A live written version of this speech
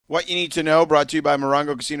What you need to know, brought to you by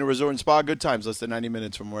Morongo Casino Resort and Spa. Good times, less than 90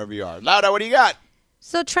 minutes from wherever you are. Lauda, what do you got?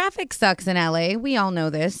 So traffic sucks in LA. We all know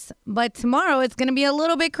this. But tomorrow it's going to be a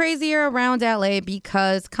little bit crazier around LA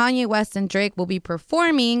because Kanye West and Drake will be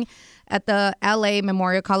performing at the LA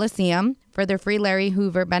Memorial Coliseum for their Free Larry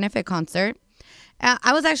Hoover benefit concert.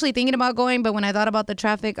 I was actually thinking about going, but when I thought about the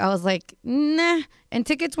traffic, I was like, nah. And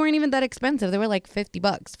tickets weren't even that expensive. They were like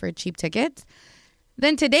 $50 for cheap tickets.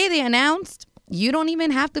 Then today they announced you don't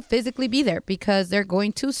even have to physically be there because they're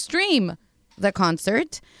going to stream the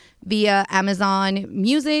concert via Amazon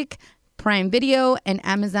Music, Prime Video, and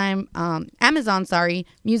Amazon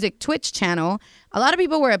Music Twitch channel. A lot of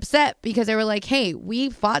people were upset because they were like, hey, we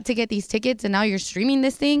fought to get these tickets and now you're streaming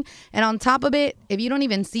this thing. And on top of it, if you don't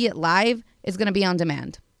even see it live, it's going to be on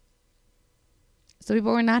demand. So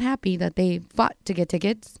people were not happy that they fought to get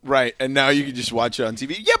tickets. Right, and now you can just watch it on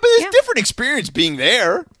TV. Yeah, but it's a different experience being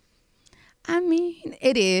there. I mean,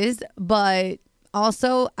 it is, but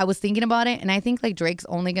also I was thinking about it, and I think like Drake's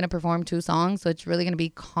only going to perform 2 songs, so it's really going to be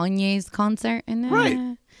Kanye's concert. And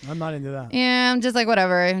Right. I'm not into that. Yeah, I'm just like,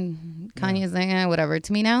 whatever. Kanye's like, whatever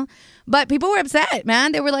to me now. But people were upset,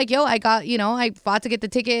 man. They were like, yo, I fought to get the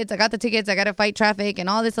tickets. I got the tickets. I got to fight traffic and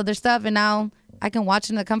all this other stuff, and now I can watch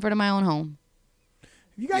in the comfort of my own home.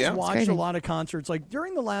 You guys watched a lot of concerts. Like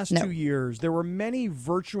during the last 2 years, there were many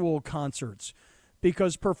virtual concerts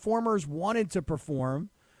because performers wanted to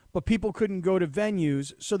perform, but people couldn't go to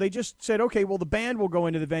venues. So they just said, okay, well, the band will go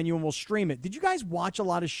into the venue and we'll stream it. Did you guys watch a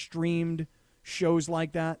lot of streamed shows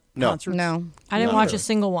like that? No. Concerts? No. I didn't watch a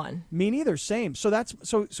single one. Me neither. Same. So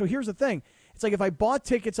here's the thing. It's like if I bought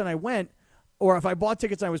tickets and I went, or if I bought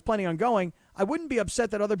tickets and I was planning on going, I wouldn't be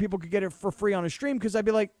upset that other people could get it for free on a stream because I'd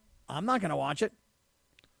be like, I'm not going to watch it.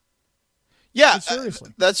 Yeah,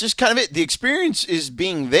 seriously. That's just kind of it. The experience is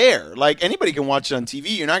being there. Like anybody can watch it on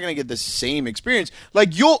TV. You're not going to get the same experience. Like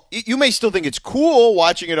you may still think it's cool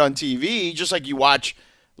watching it on TV, just like you watch,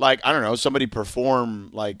 like I don't know, somebody perform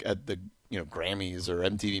like at the Grammys or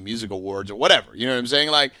MTV Music Awards or whatever. You know what I'm saying?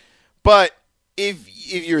 Like, but if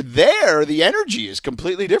you're there, the energy is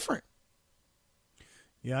completely different.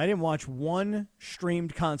 Yeah, I didn't watch one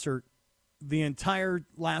streamed concert the entire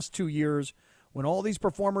last 2 years when all these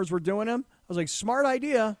performers were doing them. I was like, smart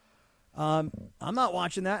idea. I'm not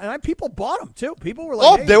watching that. And people bought them, too. People were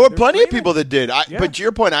like, hey, there were plenty of people that did. Yeah. But to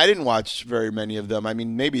your point, I didn't watch very many of them. I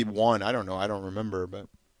mean, maybe one. I don't know. I don't remember. But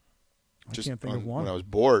just can't think of one. When I was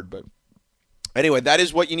bored. But anyway, that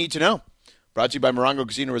is what you need to know. Brought to you by Morongo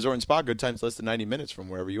Casino Resort and Spa. Good times, less than 90 minutes from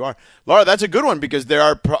wherever you are. Laura, that's a good one because there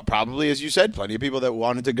are probably, as you said, plenty of people that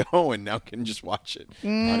wanted to go and now can just watch it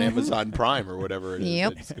on Amazon Prime or whatever it is.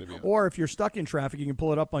 Yep. It's gonna be on. Or if you're stuck in traffic, you can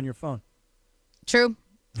pull it up on your phone. True.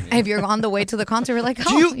 If you're on the way to the concert, we're like,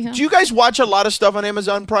 Do you guys watch a lot of stuff on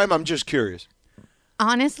Amazon Prime? I'm just curious.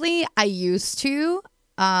 Honestly, I used to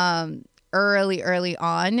early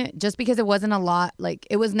on just because it wasn't a lot. Like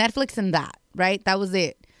it was Netflix and that, right? That was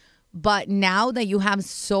it. But now that you have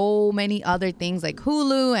so many other things like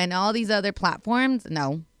Hulu and all these other platforms,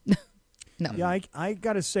 no. No. Yeah, I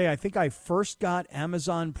got to say, I think I first got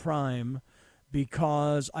Amazon Prime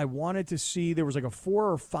because I wanted to see, there was like a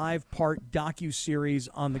 4 or 5 part docuseries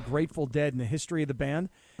on the Grateful Dead and the history of the band.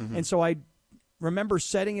 Mm-hmm. And so I remember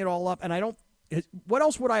setting it all up, and what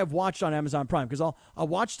else would I have watched on Amazon Prime? Because I'll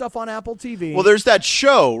watch stuff on Apple TV. Well, there's that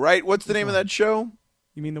show, right? What's the name of that show?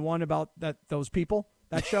 You mean the one about those people?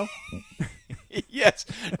 That show? Yes.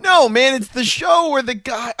 No, man, it's the show where the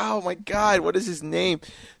guy, oh my God, what is his name?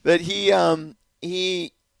 That he's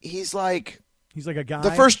like a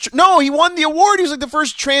guy. He won the award. He was like the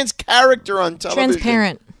first trans character on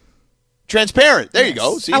television. Transparent. There you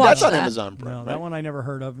go. See, that's on Amazon Prime. No, that one I never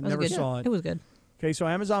heard of. Never saw it. It was good. Okay, so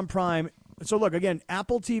Amazon Prime. So look, again,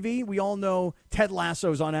 Apple TV, we all know Ted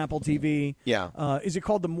Lasso's on Apple TV. Yeah. Is it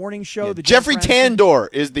called The Morning Show? Yeah. The Jeffrey Tambor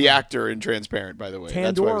is the actor in Transparent, by the way.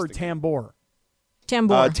 Tambor or Tambor?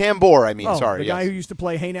 Tambor, I mean, sorry. The guy who used to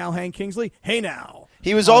play Hey Now, Hank Kingsley? Hey Now.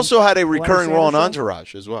 He was also had a recurring role in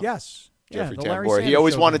Entourage as well. Yes. Jeffrey Tambor. Tambor. He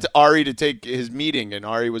always wanted Ari to take his meeting, and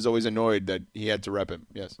Ari was always annoyed that he had to rep him.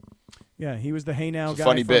 Yes. Yeah, he was the Hey Now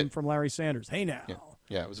guy from Larry Sanders. Hey Now.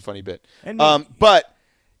 Yeah, it was a funny bit. But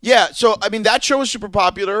yeah, so I mean that show was super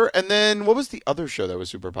popular, and then what was the other show that was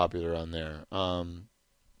super popular on there?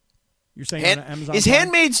 You're saying on Amazon is Prime?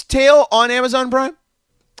 Handmaid's Tale on Amazon Prime?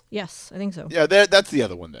 Yes, I think so. Yeah, that's the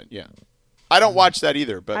other one then. Yeah, I don't watch that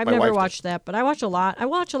either, but I've my wife never watched that, but I watch a lot. I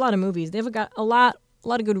watch a lot of movies. They've got a lot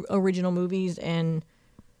of good original movies, and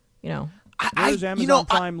Where's Amazon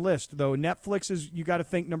Prime list, though? Netflix is, you got to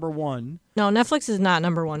think, number one. No, Netflix is not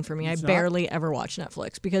number one for me. I barely ever watch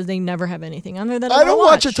Netflix because they never have anything on there that I don't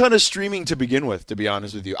watch watch a ton of streaming to begin with, to be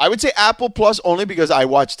honest with you. I would say Apple Plus only because I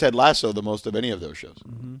watch Ted Lasso the most of any of those shows.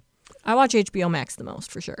 Mm-hmm. I watch HBO Max the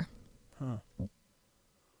most, for sure.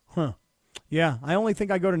 Huh. Yeah, I only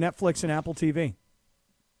think I go to Netflix and Apple TV.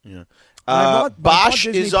 Yeah. I bought Bosch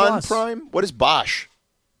Disney is on Plus. Prime. What is Bosch?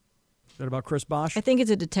 Is that about Chris Bosch? I think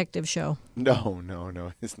it's a detective show. No.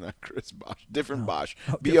 It's not Chris Bosch. Different Bosch.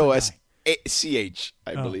 different B-O-S-C-H,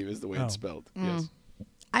 I believe is the way it's spelled. Yes.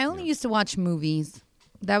 I only used to watch movies.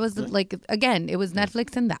 That was like, again, it was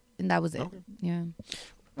Netflix and that was it. Okay. Yeah.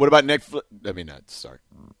 What about Netflix? I mean, sorry.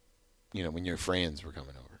 When your friends were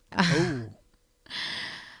coming over. Oh.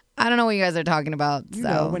 I don't know what you guys are talking about. You so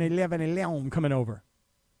know, when 11 coming over.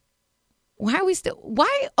 why are we still?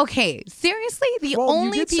 Why? Okay, seriously, the Well,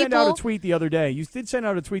 only you did people. send out a tweet the other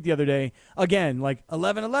day. Again, like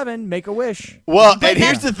 11/11, make a wish. Well, and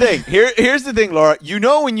here's the thing. Here's the thing, Laura.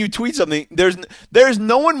 When you tweet something, there's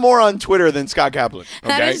no one more on Twitter than Scott Kaplan. Okay?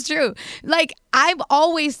 That is true. Like, I've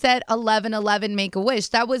always said 11/11 make a wish.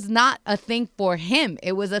 That was not a thing for him.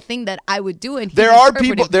 It was a thing that I would do. And he There are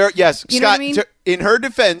interpreted people there. Yes, You know Scott. what I mean? In her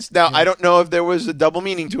defense, now I don't know if there was a double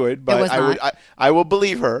meaning to it, but was I will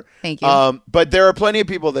believe her. Thank you. But there are plenty of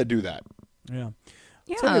people that do that. Yeah.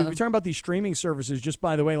 Yeah. So, we're talking about these streaming services. Just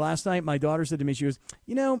by the way, last night my daughter said to me, she goes,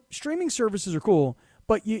 streaming services are cool,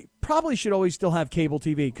 but you probably should always still have cable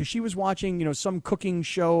TV, because she was watching, some cooking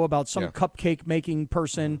show about some cupcake making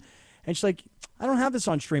person. And she's like, I don't have this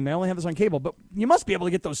on streaming. I only have this on cable. But you must be able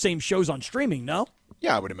to get those same shows on streaming, no?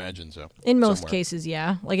 Yeah, I would imagine so. In most cases,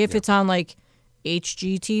 yeah. Like if it's on like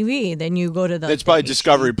HGTV, then you go to the. It's probably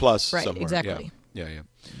Discovery Plus Right, somewhere. exactly.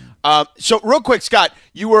 Yeah. So real quick, Scott,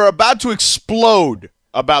 you were about to explode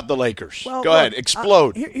about the Lakers. Well, Go ahead,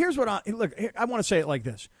 explode. Here's what I want to say it like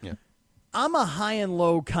this. Yeah. I'm a high and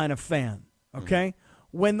low kind of fan, okay?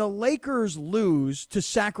 When the Lakers lose to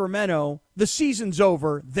Sacramento, the season's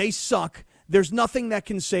over. They suck. There's nothing that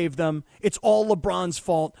can save them. It's all LeBron's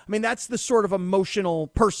fault. I mean, that's the sort of emotional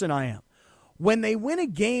person I am. When they win a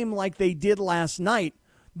game like they did last night,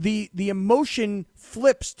 the emotion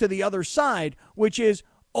flips to the other side, which is,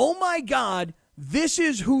 oh my God, this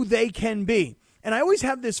is who they can be. And I always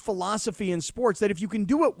have this philosophy in sports that if you can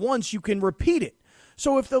do it once, you can repeat it.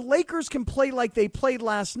 So if the Lakers can play like they played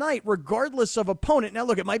last night, regardless of opponent, now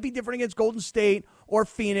look, it might be different against Golden State or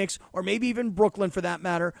Phoenix or maybe even Brooklyn for that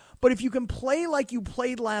matter, but if you can play like you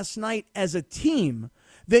played last night as a team,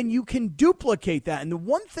 then you can duplicate that. And the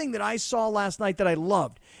one thing that I saw last night that I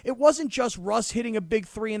loved, it wasn't just Russ hitting a big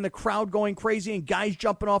three and the crowd going crazy and guys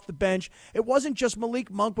jumping off the bench. It wasn't just Malik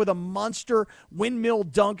Monk with a monster windmill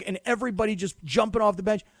dunk and everybody just jumping off the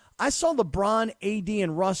bench. I saw LeBron, AD,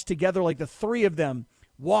 and Russ together, like the three of them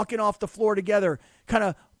walking off the floor together, kind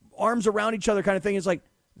of arms around each other kind of thing. It's like,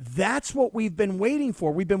 that's what we've been waiting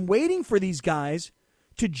for. We've been waiting for these guys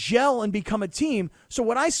to gel and become a team. So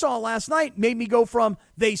what I saw last night made me go from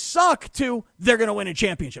they suck to they're going to win a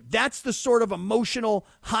championship. That's the sort of emotional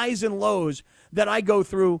highs and lows that I go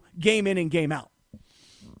through game in and game out.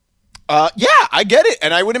 Yeah, I get it.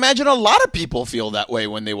 And I would imagine a lot of people feel that way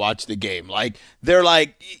when they watch the game. Like, they're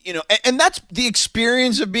like, and that's the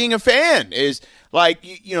experience of being a fan is like,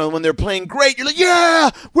 when they're playing great, you're like, yeah,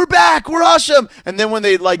 we're back, we're awesome. And then when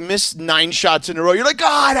they like miss 9 shots in a row, you're like,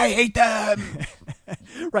 God, I hate them.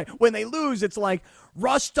 Right. When they lose, it's like,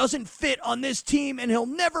 Russ doesn't fit on this team and he'll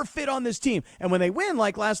never fit on this team. And when they win,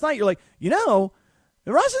 like last night, you're like,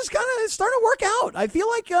 Russ is kind of starting to work out. I feel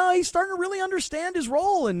like he's starting to really understand his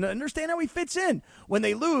role and understand how he fits in. When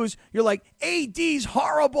they lose, you're like, AD's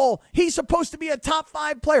horrible. He's supposed to be a top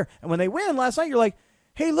 5 player. And when they win last night, you're like,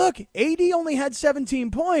 hey, look, AD only had 17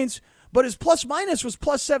 points, but his plus minus was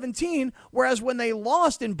plus 17, whereas when they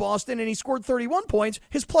lost in Boston and he scored 31 points,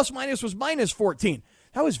 his plus minus was minus 14.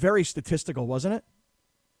 That was very statistical, wasn't it?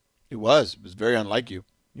 It was. It was very unlike you.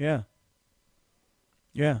 Yeah.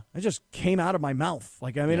 Yeah, it just came out of my mouth.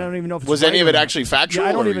 Like, I mean, I don't even know if it's was right any of or it not. actually factual. Yeah,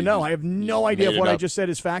 I don't or even know. I have no idea if what I just said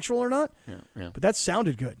is factual or not. Yeah. But that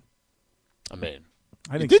sounded good. I mean,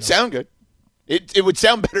 I think it did so. sound good. It would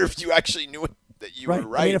sound better if you actually knew that you were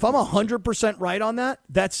right. I mean, if I'm 100% right on that,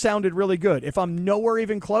 that sounded really good. If I'm nowhere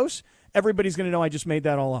even close, everybody's going to know I just made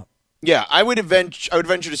that all up. Yeah, I would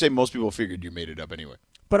venture to say most people figured you made it up anyway.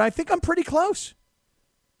 But I think I'm pretty close.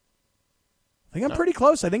 I think I'm pretty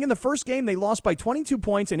close. I think in the first game they lost by 22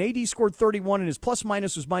 points, and AD scored 31, and his plus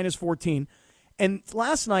minus was minus 14. And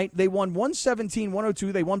last night they won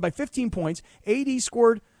 117-102. They won by 15 points. AD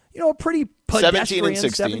scored, a pretty pedestrian 17 and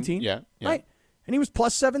 16. 17. Yeah. Right. And he was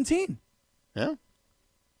plus 17. Yeah.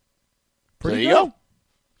 There you good. go.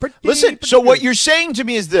 Listen, so what you're saying to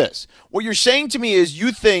me is this. What you're saying to me is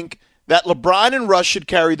you think that LeBron and Russ should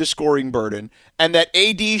carry the scoring burden and that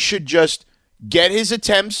AD should just get his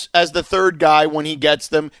attempts as the third guy when he gets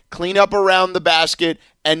them, clean up around the basket,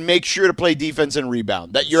 and make sure to play defense and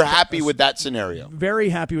rebound. That you're happy with that scenario. Very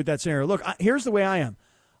happy with that scenario. Look, here's the way I am.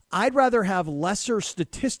 I'd rather have lesser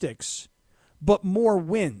statistics but more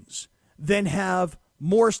wins than have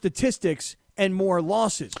more statistics and more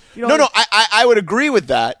losses. No, I would agree with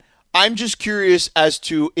that. I'm just curious as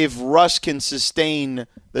to if Russ can sustain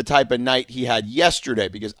the type of night he had yesterday,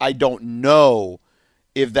 because I don't know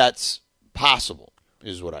if that's possible,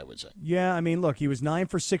 is what I would say. Yeah, I mean, look, he was 9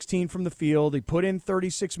 for 16 from the field. He put in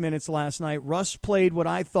 36 minutes last night. Russ played what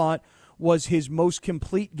I thought was his most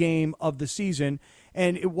complete game of the season.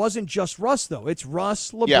 And it wasn't just Russ, though. It's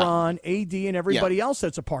Russ, LeBron, AD, and everybody else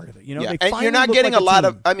that's a part of it. You know, they and you're not getting like a lot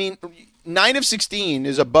team. of. I mean, 9 of 16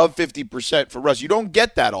 is above 50% for Russ. You don't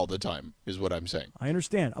get that all the time, is what I'm saying. I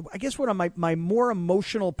understand. I guess what my more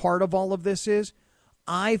emotional part of all of this is,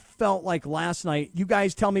 I felt like last night. You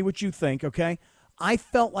guys tell me what you think, okay? I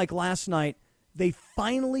felt like last night they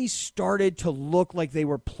finally started to look like they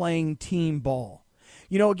were playing team ball.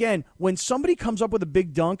 You know, again, when somebody comes up with a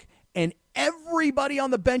big dunk and everybody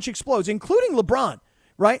on the bench explodes, including LeBron,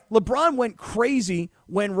 right? LeBron went crazy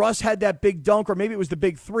when Russ had that big dunk, or maybe it was the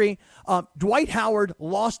big three. Dwight Howard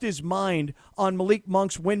lost his mind on Malik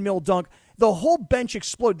Monk's windmill dunk. The whole bench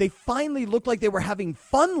exploded. They finally looked like they were having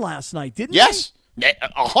fun last night, didn't they? Yes.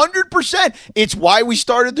 100%. It's why we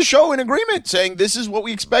started the show in agreement, saying this is what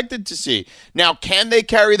we expected to see. Now, can they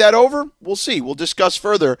carry that over? We'll see. We'll discuss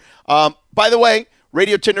further. By the way,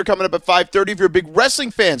 Radio Tinder coming up at 5:30. If you're a big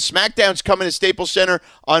wrestling fan, SmackDown's coming to Staples Center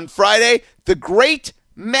on Friday. The great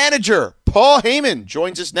manager, Paul Heyman,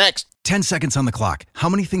 joins us next. 10 seconds on the clock. How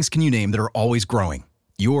many things can you name that are always growing?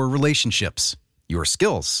 Your relationships, your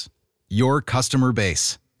skills, your customer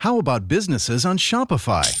base. How about businesses on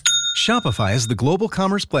Shopify? Shopify is the global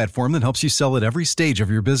commerce platform that helps you sell at every stage of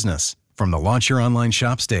your business. From the launch your online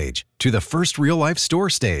shop stage, to the first real-life store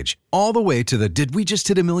stage, all the way to the did we just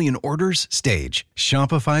hit a million orders stage,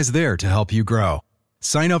 Shopify's there to help you grow.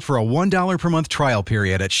 Sign up for a $1 per month trial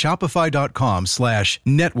period at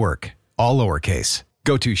shopify.com/network, all lowercase.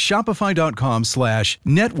 Go to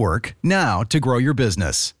shopify.com/network now to grow your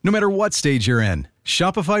business, no matter what stage you're in.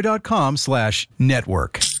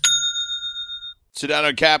 Shopify.com/network. Sit down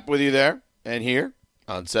on Cap with you there and here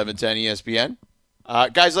on 710 ESPN.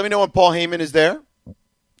 Guys, let me know when Paul Heyman is there.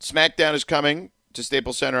 SmackDown is coming to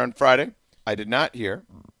Staples Center on Friday. I did not hear.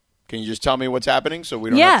 Can you just tell me what's happening so we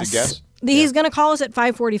don't have to guess? He's going to call us at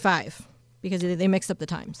 5:45 because they mixed up the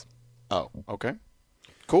times. Oh, okay.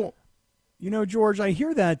 Cool. You know, George, I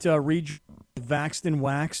hear that Reed vaxxed and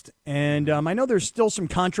waxed, and I know there's still some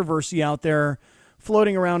controversy out there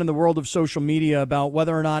floating around in the world of social media about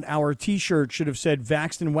whether or not our T-shirt should have said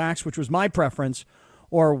vaxxed and waxed, which was my preference,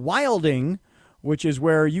 or wilding, which is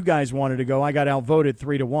where you guys wanted to go. I got outvoted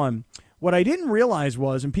 3-1. What I didn't realize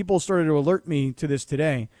was, and people started to alert me to this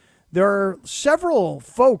today, there are several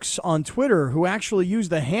folks on Twitter who actually use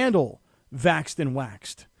the handle vaxxed and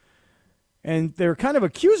waxed. And they're kind of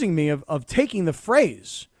accusing me of taking the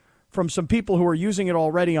phrase from some people who are using it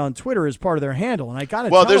already on Twitter as part of their handle. And I got to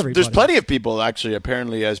tell everybody. Well, there's plenty of people, actually,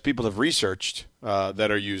 apparently, as people have researched, that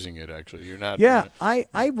are using it, actually. You're not. Yeah,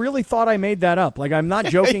 I really thought I made that up. Like, I'm not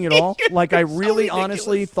joking at all. Like, I really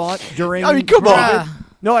honestly thought during. I mean, come on.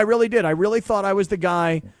 No, I really did. I really thought I was the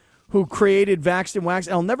guy who created Vaxxed and Waxed.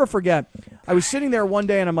 And I'll never forget, I was sitting there one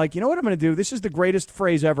day and I'm like, you know what I'm going to do? This is the greatest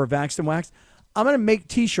phrase ever, Vaxxed and Waxed. I'm going to make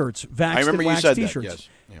T-shirts, Vaxxed and Waxed T-shirts. Yes.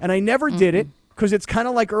 Yeah. And I never did it because it's kind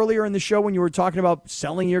of like earlier in the show when you were talking about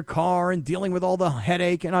selling your car and dealing with all the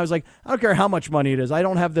headache. And I was like, I don't care how much money it is. I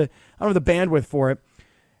don't have the bandwidth for it.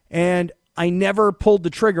 And I never pulled the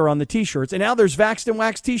trigger on the T-shirts. And now there's Vaxxed and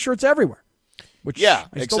Waxed T-shirts everywhere, which I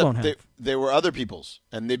still don't have. They were other people's,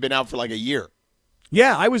 and they've been out for like a year.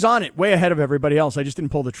 Yeah, I was on it way ahead of everybody else. I just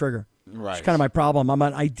didn't pull the trigger. Right. It's kind of my problem. I'm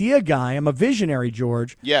an idea guy. I'm a visionary,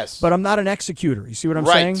 George. Yes. But I'm not an executor. You see what I'm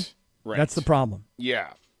saying? Right. That's the problem.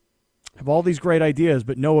 Yeah. I have all these great ideas,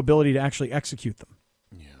 but no ability to actually execute them.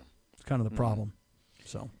 Yeah. It's kind of the problem.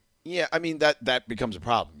 So. Yeah, I mean, that becomes a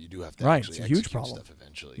problem. You do have to actually it's a huge execute problem. Stuff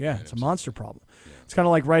eventually. Yeah, it's a monster problem. Yeah. It's kind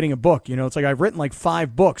of like writing a book. You know, it's like I've written like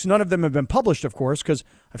 5 books. None of them have been published, of course, because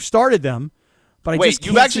I've started them. But I just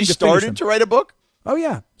can't you've actually seem to finish them. started to write a book? Oh,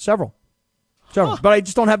 yeah, several. But I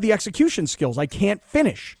just don't have the execution skills. I can't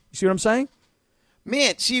finish. You see what I'm saying?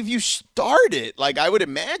 Man, see, if you start it, like I would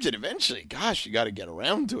imagine eventually, gosh, you got to get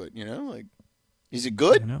around to it, you know? Like, is it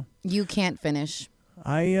good? I know. You can't finish.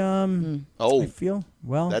 I Oh, feel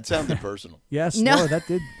well. that sounded personal. Yes, No. no,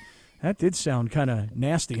 that did sound kind of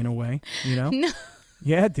nasty in a way, you know? No.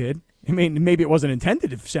 Yeah, it did. I mean, maybe it wasn't intended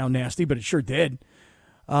to sound nasty, but it sure did.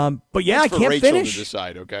 But yeah, That's I for can't Rachel finish. to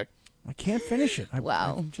decide, okay? I can't finish it.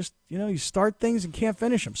 Wow. I just, you start things and can't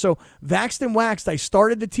finish them. So, Vaxxed and Waxed, I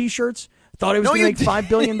started the T-shirts. Thought I was No, going to you make $5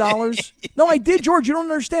 billion. No, I did, George. You don't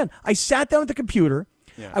understand. I sat down at the computer.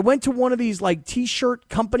 Yeah. I went to one of these like T-shirt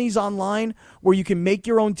companies online where you can make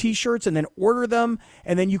your own T-shirts and then order them,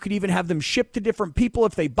 and then you could even have them shipped to different people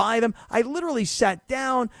if they buy them. I literally sat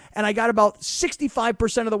down, and I got about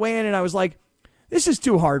 65% of the way in, and I was like, this is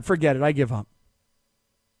too hard. Forget it. I give up.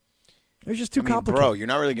 It was just too complicated. Bro, you're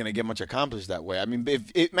not really going to get much accomplished that way. I mean,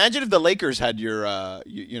 imagine if the Lakers had your,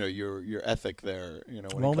 your ethic there.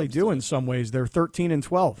 When Well, it they comes do to in some ways. They're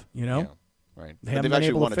 13-12. You know. Yeah, right. They But haven't they've been actually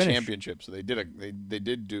able won to a finish. championship, so they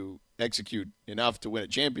did execute enough to win a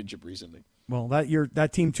championship recently. Well,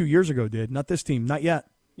 that team 2 years ago did. Not this team. Not yet.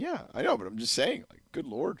 Yeah, I know, but I'm just saying, like, good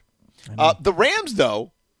Lord. The Rams,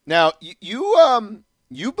 though. Now,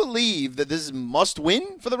 you believe that this is must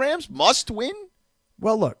win for the Rams? Must win?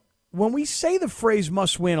 Well, look. When we say the phrase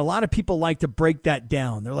must win, a lot of people like to break that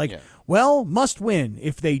down. They're like, Yeah. well, must win.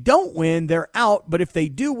 If they don't win, they're out. But if they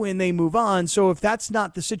do win, they move on. So if that's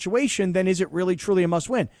not the situation, then is it really truly a must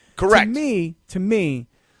win? Correct. To me,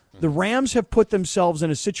 the Rams have put themselves in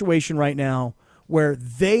a situation right now where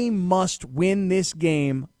they must win this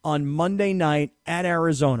game on Monday night at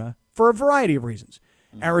Arizona for a variety of reasons.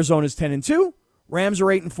 Arizona's 10-2, Rams are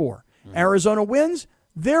 8-4. Arizona wins,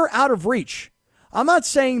 they're out of reach. I'm not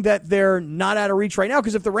saying that they're not out of reach right now,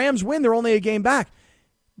 because if the Rams win, they're only a game back.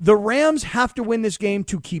 The Rams have to win this game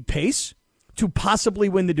to keep pace, to possibly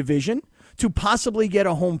win the division, to possibly get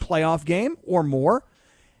a home playoff game or more.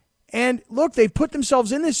 And look, they've put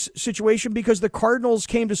themselves in this situation because the Cardinals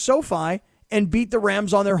came to SoFi and beat the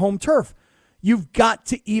Rams on their home turf. You've got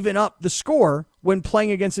to even up the score when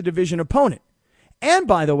playing against a division opponent. And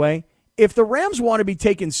by the way, if the Rams want to be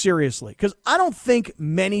taken seriously, because I don't think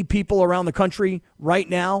many people around the country right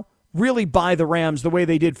now really buy the Rams the way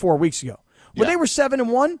they did 4 weeks ago. When they were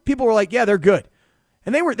 7-1, people were like, yeah, they're good.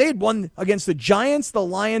 And they had won against the Giants, the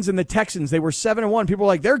Lions, and the Texans. They were 7-1. People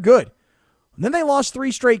were like, they're good. And then they lost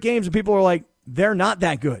 3 straight games, and people were like, they're not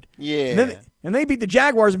that good. Yeah. And they beat the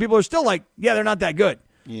Jaguars, and people are still like, yeah, they're not that good.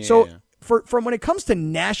 Yeah. So from when it comes to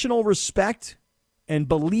national respect and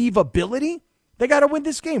believability, they got to win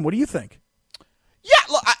this game. What do you think? Yeah,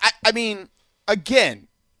 look, I mean, again,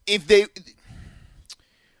 if they...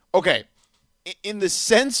 Okay, in the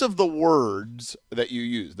sense of the words that you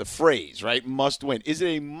use, the phrase, right, must win, is it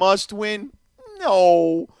a must win?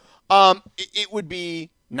 No. It would be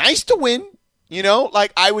nice to win,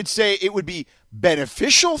 Like, I would say it would be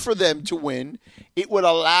beneficial for them to win. It would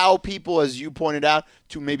allow people, as you pointed out,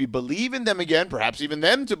 to maybe believe in them again, perhaps even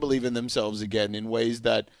them to believe in themselves again in ways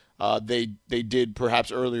that they did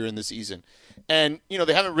perhaps earlier in the season. And,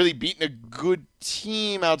 they haven't really beaten a good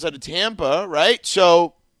team outside of Tampa, right?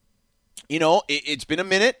 So, it's been a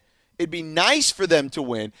minute. It'd be nice for them to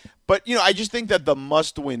win. But, I just think that the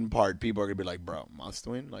must-win part, people are going to be like, bro, must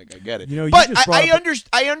win? Like, I get it. But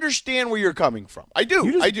I understand where you're coming from. I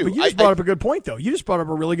do. I do. But you just brought up a good point, though. You just brought up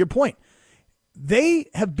a really good point. They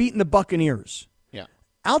have beaten the Buccaneers. Yeah.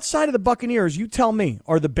 Outside of the Buccaneers, you tell me,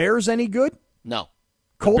 are the Bears any good? No.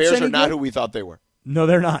 Colts the Bears any are not good? who we thought they were. No,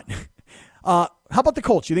 they're not. How about the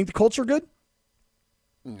Colts? You think the Colts are good?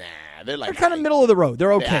 Nah, they're like... They're kind of middle of the road.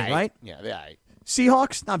 They're okay, They're right? Yeah, they're all right.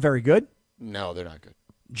 Seahawks, not very good. No, they're not good.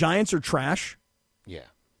 Giants are trash. Yeah.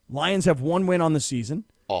 Lions have 1 win on the season.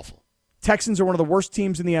 Awful. Texans are one of the worst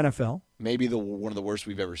teams in the NFL. Maybe one of the worst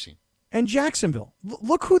we've ever seen. And Jacksonville.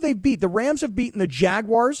 Look who they beat. The Rams have beaten the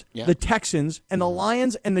Jaguars, the Texans, and the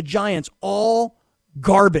Lions and the Giants, all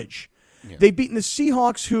garbage. Yeah. They've beaten the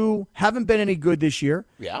Seahawks, who haven't been any good this year.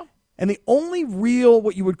 Yeah. And the only real,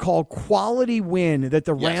 what you would call quality win that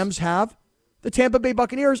the Rams have, the Tampa Bay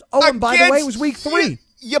Buccaneers. Oh, and by the way, it was week 3.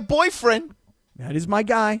 Your boifriend. That is my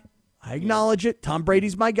guy. I acknowledge it. Tom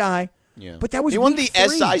Brady's my guy. Yeah. But that was he won week the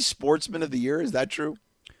 3. SI Sportsman of the Year. Is that true?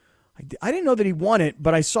 I didn't know that he won it,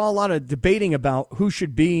 but I saw a lot of debating about who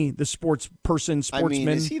should be the sportsman. I mean,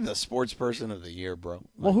 is he the sports person of the year, bro?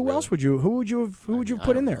 Well, who else would you? Who would you have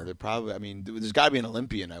put in there? Probably. I mean, there's got to be an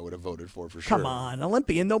Olympian I would have voted for sure. Come on,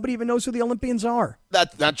 Olympian. Nobody even knows who the Olympians are.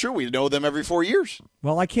 That's not true. We know them every 4 years.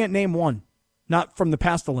 Well, I can't name one. Not from the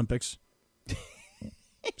past Olympics.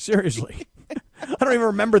 Seriously. I don't even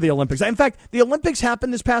remember the Olympics. In fact, the Olympics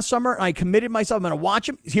happened this past summer, and I committed myself. I'm going to watch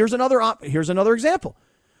them. Here's another example.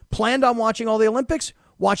 Planned on watching all the Olympics,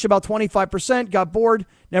 watched about 25%, got bored,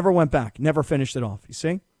 never went back, never finished it off. You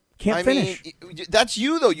see? Can't finish. That's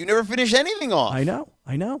you, though. You never finish anything off. I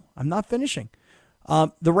know. I'm not finishing.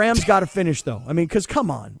 The Rams got to finish, though. I mean, because come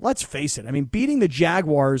on, let's face it. I mean, beating the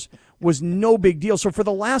Jaguars was no big deal. So for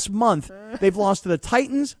the last month, they've lost to the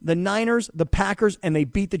Titans, the Niners, the Packers, and they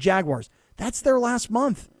beat the Jaguars. That's their last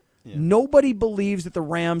month. Yeah. Nobody believes that the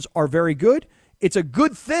Rams are very good. It's a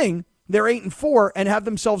good thing they're 8-4 and have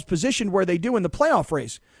themselves positioned where they do in the playoff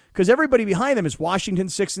race, because everybody behind them is Washington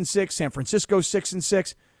 6-6, San Francisco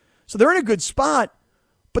 6-6. So they're in a good spot.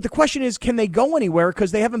 But the question is, can they go anywhere?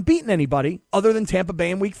 Because they haven't beaten anybody other than Tampa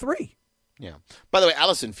Bay in week 3. Yeah. By the way,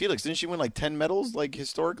 Allison Felix, didn't she win like 10 medals like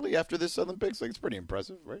historically after this Olympics? Like, it's pretty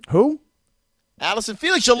impressive, right? Who? Allison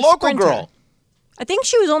Felix, your local sprinter. girl. I think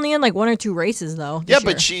she was only in like 1 or 2 races though. Yeah, this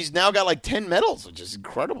year. but she's now got like 10 medals, which is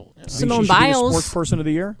incredible. Yeah. Simone She should be the Biles. Sports Person of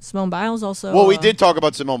the Year. Simone Biles also. Well, we did talk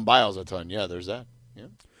about Simone Biles a ton. Yeah, there's that. Yeah.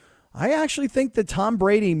 I actually think that Tom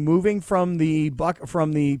Brady moving from the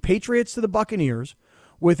Patriots to the Buccaneers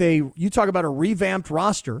with you talk about a revamped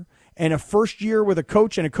roster and a first year with a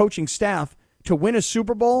coach and a coaching staff to win a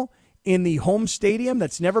Super Bowl in the home stadium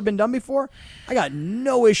that's never been done before. I got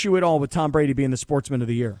no issue at all with Tom Brady being the Sportsman of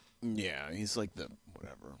the Year. Yeah, he's like the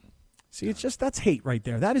whatever. See, it's just that's hate right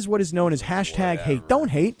there. That is what is known as hashtag hate. Don't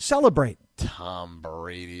hate, celebrate. Tom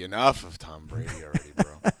Brady. Enough of Tom Brady already,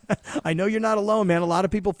 bro. I know you're not alone, man. A lot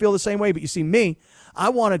of people feel the same way, but you see me, I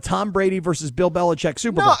want a Tom Brady versus Bill Belichick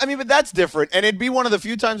Super Bowl. No, I mean, but that's different. And it'd be one of the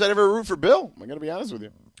few times I'd ever root for Bill. I'm going to be honest with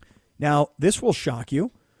you. Now, this will shock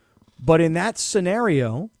you, but in that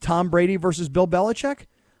scenario, Tom Brady versus Bill Belichick,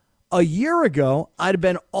 a year ago, I'd have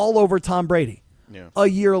been all over Tom Brady. Yeah. A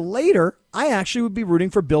year later, I actually would be rooting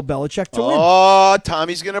for Bill Belichick to win. Oh,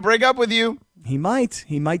 Tommy's going to break up with you. He might.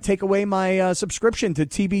 He might take away my subscription to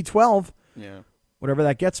TB12. Yeah. Whatever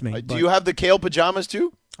that gets me. Do you have the kale pajamas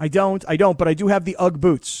too? I don't, but I do have the Ugg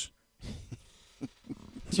boots.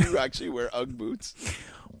 Do you actually wear Ugg boots?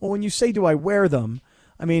 Well, when you say do I wear them,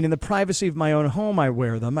 I mean, in the privacy of my own home, I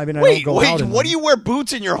wear them. I mean, I don't go out in what them. do you wear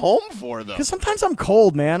boots in your home for, though? Because sometimes I'm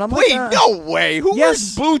cold, man. I'm Wait, like, no way. Who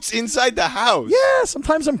Yes. wears boots inside the house? Yeah,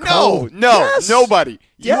 sometimes I'm cold. No, Yes. nobody.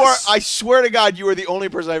 You Yes. are. I swear to God, you are the only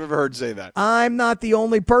person I've ever heard say that. I'm not the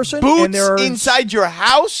only person. Boots and there are inside your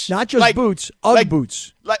house? not just boots, Ugg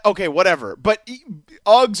boots. Like, okay, whatever. But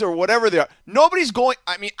Uggs or whatever they are. Nobody's going.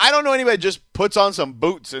 I mean, I don't know anybody that just puts on some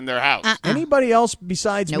boots in their house. Anybody else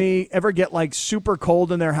besides me ever get like super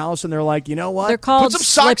cold in their house and they're like, you know what? They're called Put some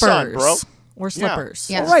socks on, slippers. bro. Or slippers.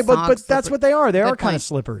 Yeah. All right, but Socks, that's slipper. what they are. They Good are kind of point.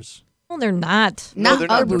 slippers. Well, they're not. No, they're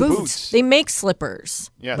not. Ugg They're boots. boots. They make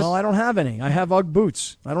slippers. Yes. Well, I don't have any. I have Ugg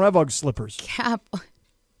boots. I don't have Ugg slippers. Cap.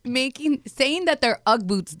 Saying that they're Ugg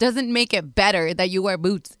boots doesn't make it better that you wear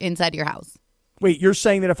boots inside your house. Wait, you're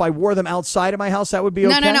saying that if I wore them outside of my house, that would be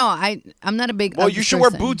okay? No. I'm not a big. Well, Ugg you should wear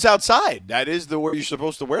person. boots outside. That is the way you're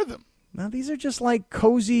supposed to wear them. No, these are just like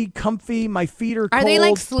cozy, comfy. My feet are cold. Are they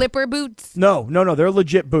like slipper boots? No. They're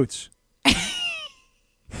legit boots.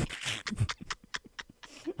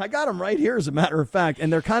 I got them right here, as a matter of fact,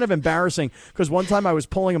 and they're kind of embarrassing because one time I was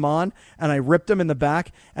pulling them on and I ripped them in the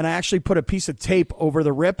back, and I actually put a piece of tape over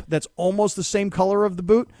the rip that's almost the same color of the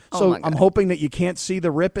boot. So my God. I'm hoping that you can't see the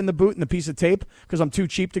rip in the boot and the piece of tape because I'm too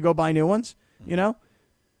cheap to go buy new ones. You know,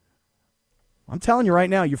 I'm telling you right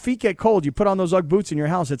now, your feet get cold. You put on those Ugg boots in your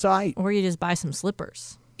house, it's all right. Or you just buy some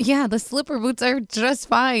slippers. Yeah, the slipper boots are just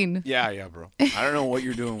fine. Yeah, bro. I don't know what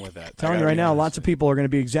you're doing with that. Telling you right now, lots of people are going to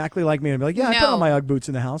be exactly like me and be like, yeah, I put No. on my Ugg boots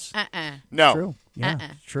in the house. No. True. Yeah,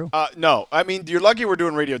 it's true. No, I mean, you're lucky we're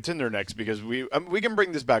doing Radio Tinder next because we can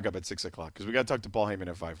bring this back up at 6 o'clock because we got to talk to Paul Heyman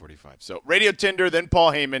at 5:45. So Radio Tinder, then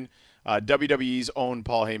Paul Heyman, WWE's own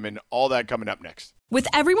Paul Heyman, all that coming up next. With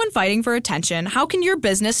everyone fighting for attention, how can your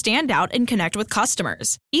business stand out and connect with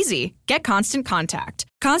customers? Easy. Get Constant Contact.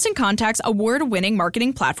 Constant Contact's award-winning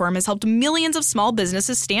marketing platform has helped millions of small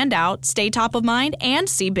businesses stand out, stay top of mind, and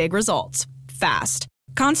see big results fast.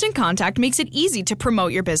 Constant Contact makes it easy to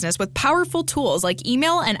promote your business with powerful tools like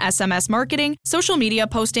email and SMS marketing, social media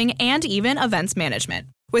posting, and even events management.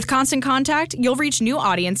 With Constant Contact, you'll reach new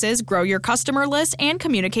audiences, grow your customer list, and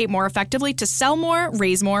communicate more effectively to sell more,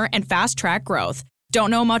 raise more, and fast-track growth.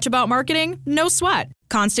 Don't know much about marketing? No sweat.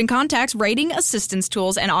 Constant Contact's writing assistance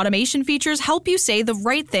tools and automation features help you say the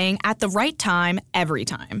right thing at the right time, every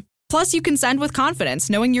time. Plus, you can send with confidence,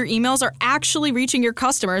 knowing your emails are actually reaching your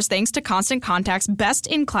customers thanks to Constant Contact's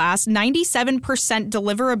best-in-class 97%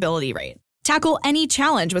 deliverability rate. Tackle any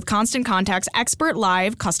challenge with Constant Contact's expert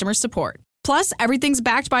live customer support. Plus, everything's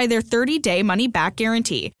backed by their 30-day money-back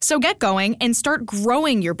guarantee. So get going and start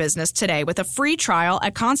growing your business today with a free trial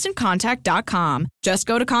at ConstantContact.com. Just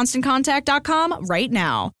go to ConstantContact.com right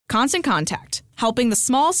now. Constant Contact, helping the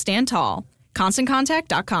small stand tall.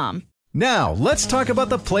 ConstantContact.com. Now, let's talk about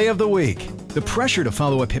the play of the week. The pressure to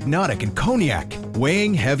follow up Hypnotic and Cognac,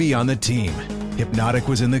 weighing heavy on the team. Hypnotic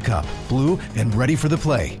was in the cup, blue, and ready for the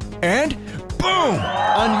play. And boom!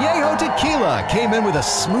 Añejo Tequila came in with a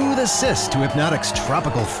smooth assist to Hypnotic's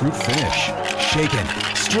tropical fruit finish. Shaken,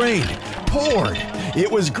 strained, poured.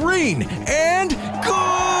 It was green and good!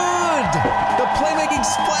 The playmaking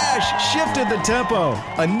splash shifted the tempo.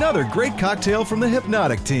 Another great cocktail from the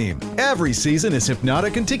Hypnotic team. Every season is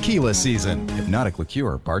Hypnotic and Tequila season. Hypnotic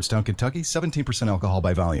Liqueur, Bardstown, Kentucky, 17% alcohol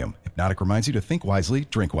by volume. Hypnotic reminds you to think wisely,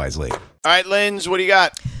 drink wisely. All right, Linz, what do you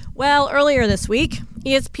got? Well, earlier this week,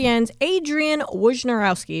 ESPN's Adrian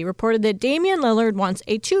Wojnarowski reported that Damian Lillard wants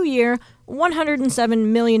a 2-year, $107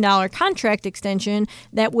 million contract extension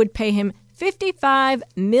that would pay him $55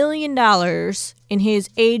 million in his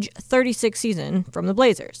age 36 season from the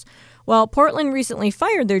Blazers. Well, Portland recently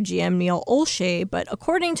fired their GM Neil Olshey, but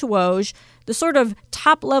according to Woj, the sort of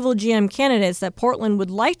top-level GM candidates that Portland would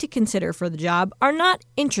like to consider for the job are not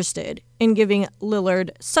interested in giving Lillard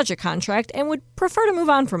such a contract and would prefer to move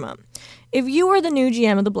on from him. If you were the new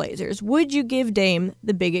GM of the Blazers, would you give Dame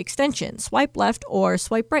the big extension? Swipe left or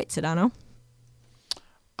swipe right, Sedano?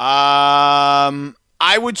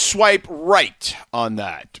 I would swipe right on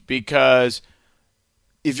that because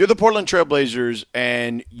if you're the Portland Trail Blazers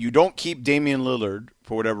and you don't keep Damian Lillard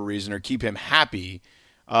for whatever reason or keep him happy,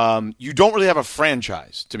 you don't really have a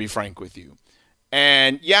franchise, to be frank with you.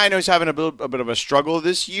 And yeah, I know he's having a bit of a struggle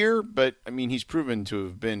this year, but I mean, he's proven to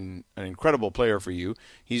have been an incredible player for you.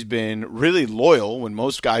 He's been really loyal when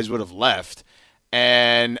most guys would have left.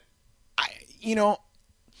 And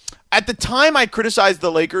at the time, I criticized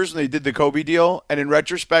the Lakers when they did the Kobe deal, and in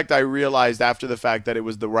retrospect, I realized after the fact that it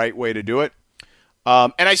was the right way to do it.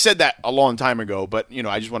 And I said that a long time ago, but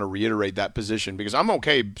I just want to reiterate that position because I'm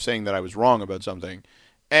okay saying that I was wrong about something.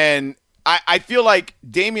 And I feel like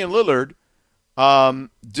Damian Lillard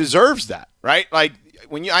deserves that, right? Like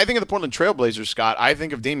when I think of the Portland Trail Blazers, Scott, I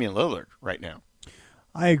think of Damian Lillard right now.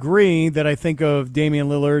 I agree that I think of Damian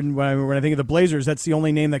Lillard, and when I think of the Blazers, that's the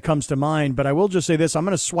only name that comes to mind. But I will just say this. I'm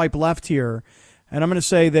going to swipe left here, and I'm going to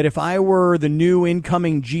say that if I were the new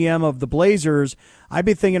incoming GM of the Blazers, I'd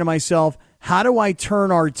be thinking to myself, how do I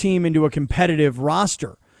turn our team into a competitive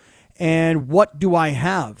roster? And what do I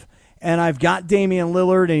have? And I've got Damian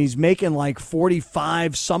Lillard, and he's making like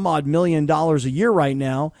 $45-some-odd million a year right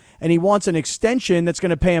now, and he wants an extension that's going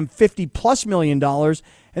to pay him $50+ million.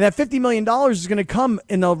 And that $50 million is going to come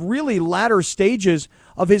in the really latter stages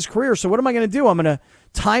of his career. So what am I going to do? I'm going to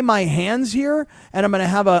tie my hands here, and I'm going to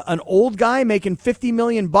have an old guy making $50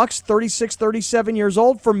 million, 36, 37 years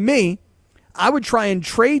old. For me, I would try and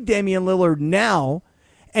trade Damian Lillard now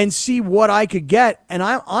and see what I could get. And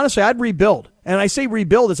I'd rebuild. And I say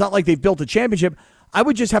rebuild, it's not like they've built a championship. I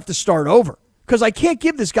would just have to start over because I can't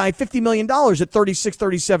give this guy $50 million at 36,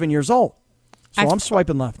 37 years old. So I'm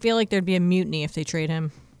swiping left. I feel like there'd be a mutiny if they trade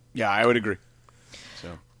him. Yeah, I would agree.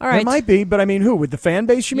 So. All right. It might be, but I mean, who? With the fan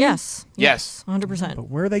base, you mean? Yes. 100%. But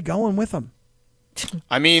where are they going with them?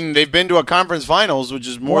 I mean, they've been to a conference finals, which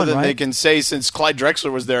is more than right? they can say since Clyde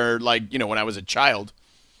Drexler was there, when I was a child.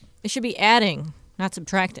 They should be adding, not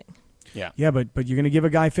subtracting. Yeah. Yeah, but you're going to give a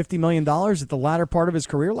guy $50 million at the latter part of his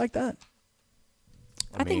career like that?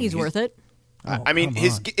 I think he's worth it. I mean,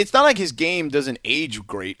 it's not like his game doesn't age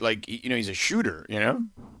great. Like, he's a shooter, Yeah,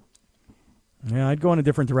 I'd go in a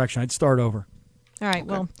different direction. I'd start over. All right,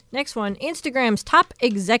 well, next one. Instagram's top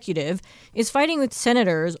executive is fighting with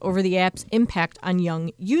senators over the app's impact on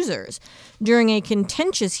young users during a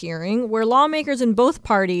contentious hearing where lawmakers in both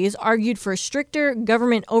parties argued for stricter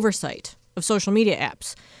government oversight of social media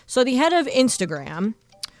apps. So the head of Instagram,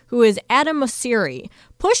 who is Adam Mosseri,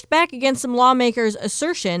 pushed back against some lawmakers'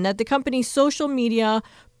 assertion that the company's social media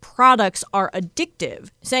products are addictive,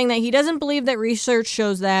 saying that he doesn't believe that research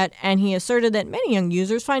shows that, and he asserted that many young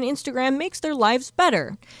users find Instagram makes their lives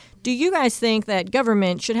better. Do you guys think that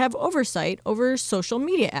government should have oversight over social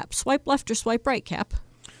media apps? Swipe left or swipe right, Cap?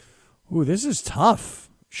 Ooh, this is tough.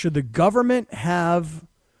 Should the government have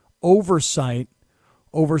oversight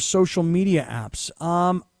over social media apps?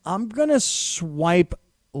 I'm going to swipe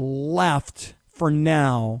left for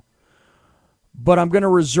now, but I'm going to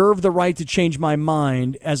reserve the right to change my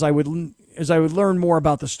mind as I would learn more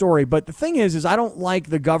about the story. But the thing is I don't like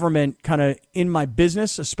the government kind of in my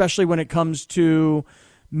business, especially when it comes to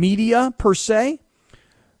media per se.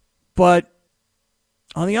 But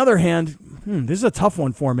on the other hand, this is a tough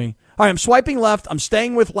one for me. All right, I'm swiping left. I'm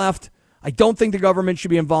staying with left. I don't think the government should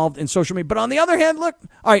be involved in social media. But on the other hand, look,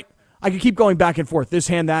 all right, I can keep going back and forth. This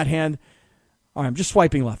hand, that hand. All right, I'm just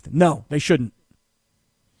swiping left. No, they shouldn't.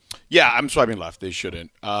 Yeah, I'm swiping left. They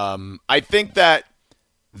shouldn't. I think that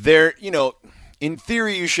they're, in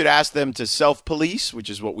theory, you should ask them to self-police, which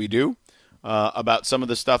is what we do, about some of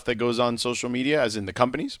the stuff that goes on social media, as in the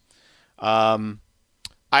companies.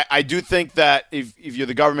 I do think that if you're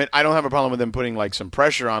the government, I don't have a problem with them putting like some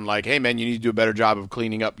pressure on, like, hey man, you need to do a better job of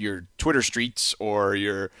cleaning up your Twitter streets or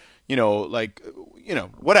your, whatever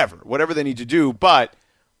they need to do. But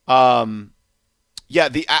I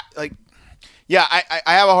have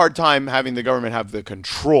a hard time having the government have the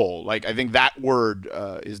control. Like, I think that word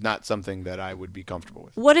is not something that I would be comfortable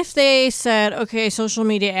with. What if they said, okay, social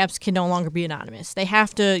media apps can no longer be anonymous? You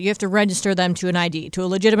have to register them to an ID, to a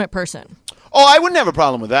legitimate person. Oh, I wouldn't have a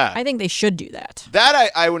problem with that. I think they should do that.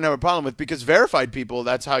 That I wouldn't have a problem with, because verified people,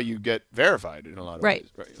 that's how you get verified in a lot of ways.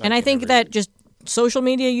 Right. And I think that just social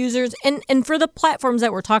media users and for the platforms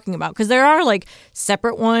that we're talking about, because there are like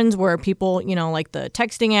separate ones where people, like the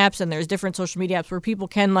texting apps, and there's different social media apps where people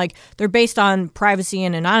can, like, they're based on privacy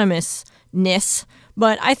and anonymousness.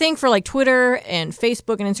 But I think for like Twitter and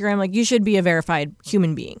Facebook and Instagram, like, you should be a verified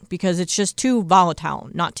human being, because it's just too volatile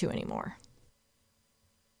not to anymore.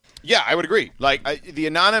 Yeah, I would agree. Like, the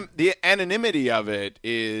anonymity of it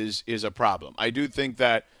is a problem. I do think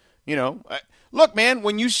that, look, man,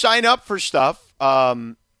 when you sign up for stuff,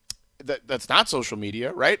 that's not social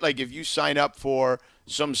media, right? Like, if you sign up for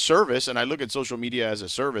some service, and I look at social media as a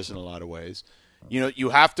service in a lot of ways,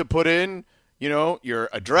 you have to put in, your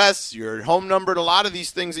address, your home number, and a lot of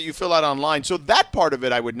these things that you fill out online. So that part of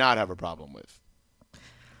it I would not have a problem with.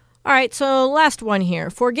 All right, so last one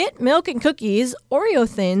here. Forget Milk and Cookies, Oreo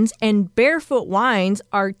Thins, and Barefoot Wines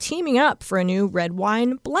are teaming up for a new red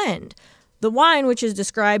wine blend. The wine, which is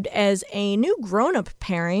described as a new grown-up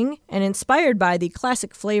pairing and inspired by the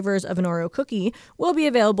classic flavors of an Oreo cookie, will be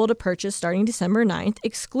available to purchase starting December 9th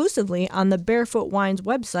exclusively on the Barefoot Wines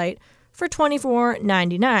website for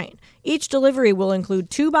 $24.99. Each delivery will include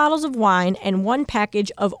 2 bottles of wine and 1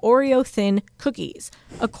 package of Oreo Thin cookies.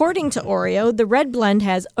 According to Oreo, the red blend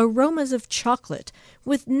has aromas of chocolate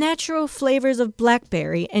with natural flavors of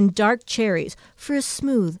blackberry and dark cherries for a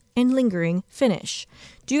smooth and lingering finish.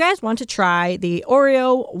 Do you guys want to try the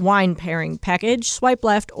Oreo wine pairing package? Swipe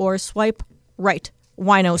left or swipe right.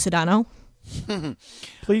 Wino Sedano.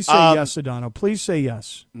 Please say yes, Sedano. Please say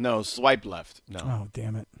yes. No, swipe left. No. Oh,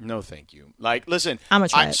 damn it. No, thank you. Like, listen. I'm gonna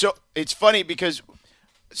try it. So it's funny because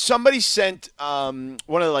somebody sent one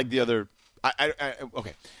of the other.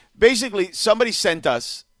 Okay. Basically, somebody sent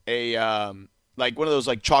us a one of those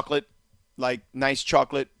chocolate, nice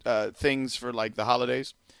chocolate things for the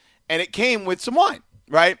holidays, and it came with some wine,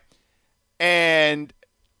 right? And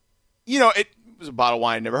it was a bottle of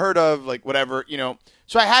wine I never heard of, whatever,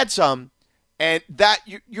 So I had some. And that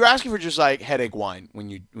you're asking for just headache wine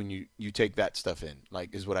when you take that stuff in,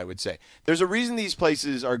 is what I would say. There's a reason these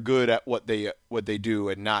places are good at what they do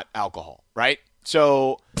and not alcohol, right?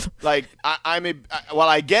 So while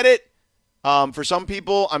I get it, for some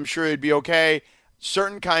people I'm sure it'd be okay.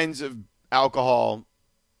 Certain kinds of alcohol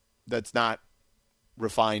that's not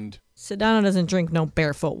refined. Sedano doesn't drink no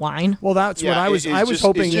Barefoot wine. Well, that's what I was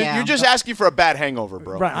hoping. You're just asking for a bad hangover,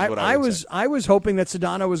 bro. Right. I was hoping that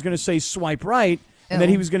Sedano was going to say swipe right, and that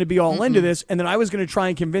he was going to be all into this, and then I was going to try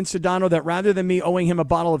and convince Sedano that rather than me owing him a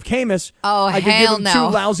bottle of Camus, I could give him 2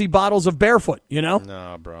 lousy bottles of Barefoot.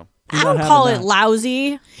 No, bro. I don't call it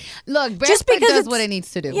lousy. Look, Barefoot does what it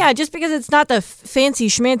needs to do. Yeah, just because it's not the fancy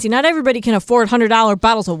schmancy. Not everybody can afford $100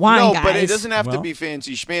 bottles of wine, guys. No, but it doesn't have to be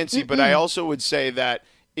fancy schmancy. But I also would say that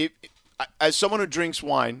as someone who drinks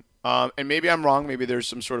wine, and maybe I'm wrong, maybe there's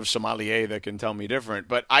some sort of sommelier that can tell me different,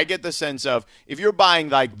 but I get the sense of if you're buying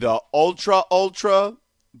the ultra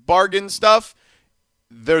bargain stuff,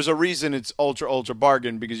 there's a reason it's ultra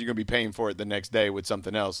bargain, because you're going to be paying for it the next day with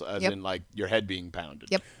something else, as in your head being pounded.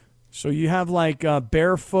 Yep. So you have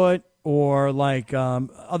Barefoot or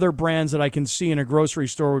other brands that I can see in a grocery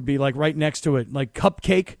store would be right next to it, like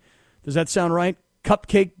Cupcake. Does that sound right?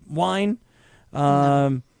 Cupcake wine.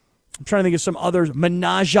 I'm trying to think of some others.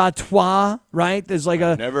 Menage a Trois, right? There's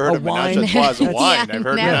never heard of wine. Menage a Trois as a wine. Yeah, I've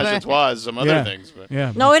heard never. Menage a Trois as some other things. But.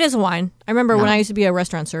 Yeah. No, it is a wine. I remember when I used to be a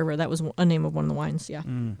restaurant server, that was a name of one of the wines. Yeah.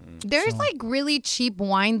 There's really cheap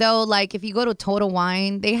wine though. If you go to Total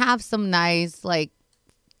Wine, they have some nice $10,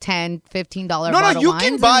 $15 bottle wines. No, you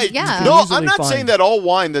can buy. Yeah. No, I'm not saying that all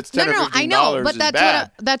wine that's $10 or $15 I know, but is bad.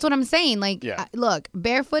 that's what I'm saying. Look,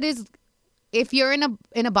 Barefoot is, if you're in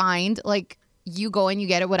a bind, you go and you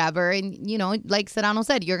get it, whatever, and like Sedano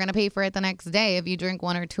said, you're gonna pay for it the next day if you drink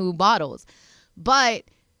 1 or 2 bottles. But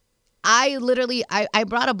I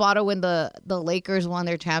brought a bottle when the Lakers won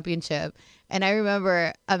their championship, and I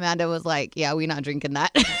remember Amanda was like, "Yeah, we're not drinking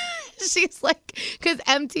that." She's like, because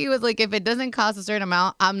MT was like, if it doesn't cost a certain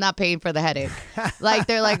amount, I'm not paying for the headache. Like,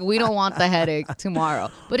 they're like, we don't want the headache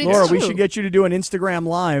tomorrow. But it's Laura, true. we should get you to do an Instagram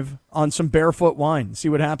live on some barefoot wine. See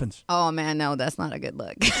what happens. Oh, man, no, that's not a good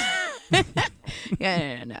look.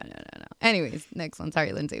 No. Anyways, next one.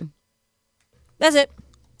 Sorry, Lindsay. That's it.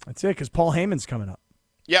 That's it, because Paul Heyman's coming up.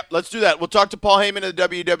 Yep, let's do that. We'll talk to Paul Heyman of the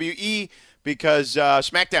WWE because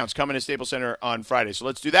SmackDown's coming to Staples Center on Friday. So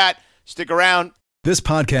let's do that. Stick around. This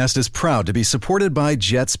podcast is proud to be supported by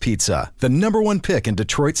Jets Pizza, the #1 pick in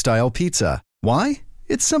Detroit-style pizza. Why?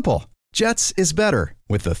 It's simple. Jets is better.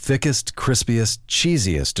 With the thickest, crispiest,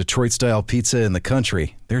 cheesiest Detroit-style pizza in the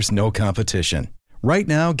country, there's no competition. Right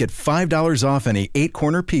now, get $5 off any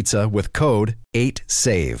 8-corner pizza with code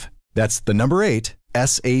 8SAVE. That's the number 8,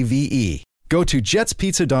 SAVE. Go to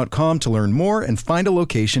jetspizza.com to learn more and find a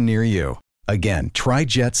location near you. Again, try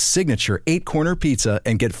Jet's signature 8-corner pizza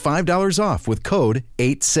and get $5 off with code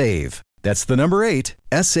 8SAVE. That's the number 8,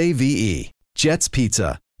 SAVE. Jet's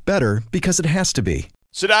Pizza. Better because it has to be.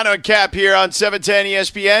 Sedano and Cap here on 710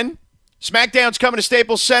 ESPN. SmackDown's coming to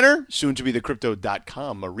Staples Center, soon to be the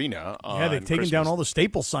Crypto.com arena. Yeah, they've taken down all the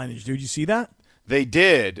Staples signage, dude. You see that? They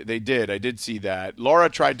did. I did see that. Laura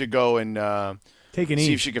tried to go and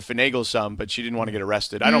see if she could finagle some, but she didn't want to get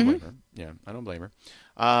arrested. I don't blame her. Yeah, I don't blame her.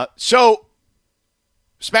 So,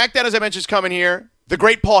 SmackDown, as I mentioned, is coming here. The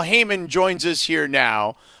great Paul Heyman joins us here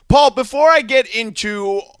now. Paul, before I get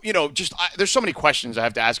into, there's so many questions I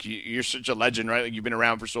have to ask you. You're such a legend, right? Like, you've been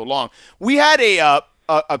around for so long. We had a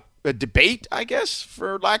debate, I guess,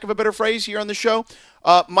 for lack of a better phrase, here on the show.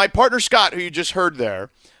 My partner, Scott, who you just heard there,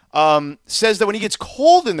 says that when he gets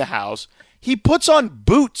cold in the house, he puts on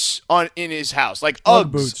boots in his house, like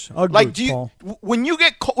Uggs. Boots. Ugg like, boots, Paul. When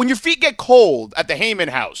your feet get cold at the Heyman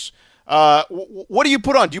house, what do you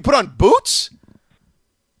put on? Do you put on boots?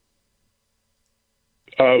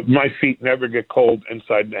 My feet never get cold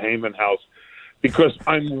inside the Heyman house because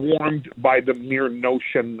I'm warmed by the mere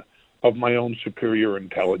notion of my own superior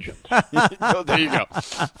intelligence. Oh, there you go.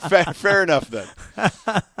 Fair enough then.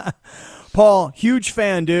 Paul, huge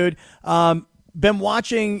fan, dude. Been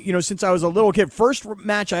watching, since I was a little kid. First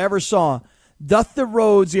match I ever saw, Dusty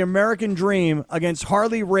Rhodes, the American Dream, against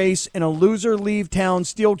Harley Race in a loser leave town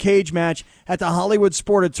steel cage match at the Hollywood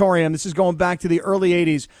Sportatorium. This is going back to the early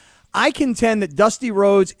 80s. I contend that Dusty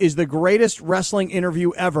Rhodes is the greatest wrestling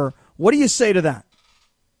interview ever. What do you say to that?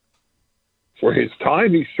 For his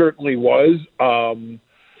time, he certainly was.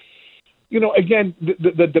 Again,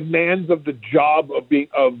 the demands of the job of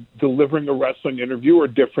delivering a wrestling interview are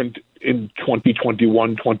different in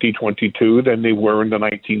 2021, 2022 than they were in the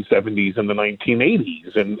 1970s and the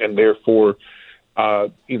 1980s, and therefore,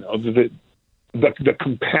 the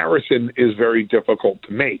comparison is very difficult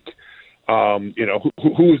to make.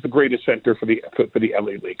 Who was the greatest center for the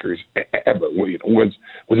LA Lakers ever? Was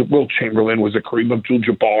it Wilt Chamberlain? Was it Kareem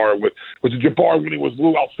Abdul-Jabbar? Was it Jabbar when he was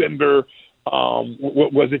Lou Alcindor?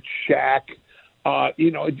 Was it Shaq?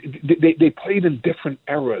 They played in different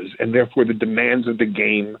eras, and therefore the demands of the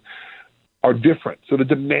game are different. So the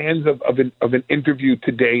demands of an interview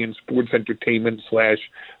today in sports entertainment /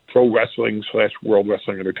 pro wrestling / world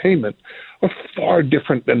wrestling entertainment are far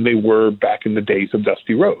different than they were back in the days of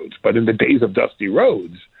Dusty Rhodes. But in the days of Dusty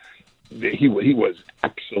Rhodes, he was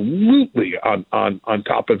absolutely on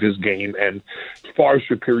top of his game and far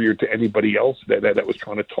superior to anybody else that was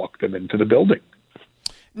trying to talk them into the building.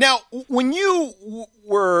 Now, when you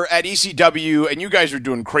were at ECW and you guys were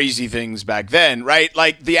doing crazy things back then, right?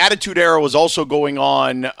 Like the Attitude Era was also going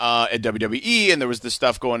on at WWE, and there was this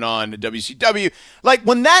stuff going on at WCW. Like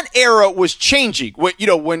when that era was changing,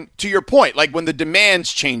 when to your point, like when the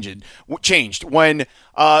demands changed, when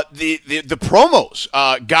the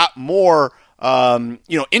promos got more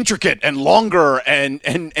intricate and longer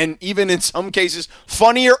and even in some cases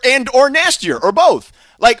funnier and or nastier or both.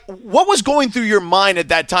 Like, what was going through your mind at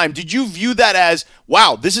that time? Did you view that as,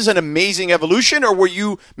 wow, this is an amazing evolution, or were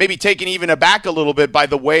you maybe taken even aback a little bit by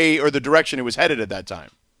the way or the direction it was headed at that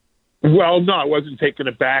time? Well, no, I wasn't taken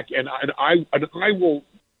aback, and I will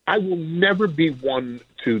never be one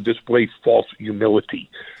to display false humility.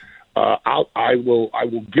 I will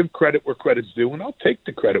give credit where credit's due, and I'll take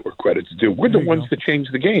the credit where credit's due. We're the ones that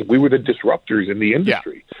changed the game. We were the disruptors in the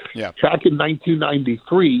industry. Yeah. Back in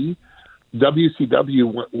 1993,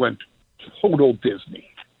 WCW went total Disney.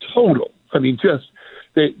 Total. I mean, just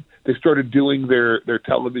they started doing their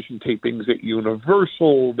television tapings at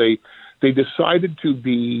Universal. They decided to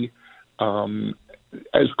be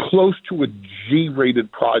as close to a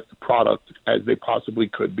G-rated product as they possibly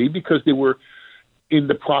could be, because they were in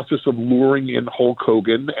the process of luring in Hulk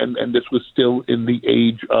Hogan, and this was still in the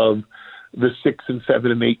age of the 6 and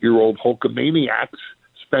 7 and 8-year-old Hulkamaniacs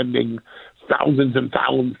spending thousands and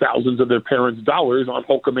thousands of their parents' dollars on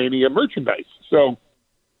Hulkamania merchandise. So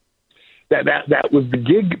that was the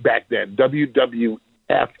gig back then. WWF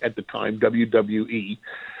at the time, WWE,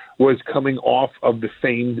 was coming off of the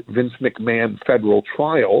famed Vince McMahon federal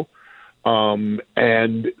trial,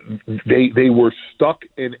 and they were stuck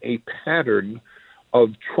in a pattern of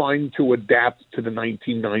trying to adapt to the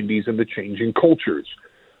 1990s and the changing cultures.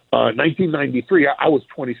 1993, I was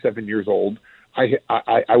 27 years old. I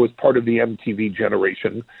was part of the MTV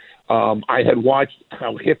generation. I had watched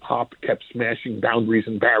how hip-hop kept smashing boundaries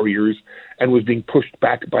and barriers and was being pushed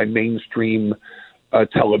back by mainstream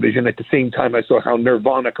television. At the same time, I saw how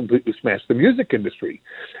Nirvana completely smashed the music industry.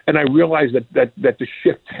 And I realized that the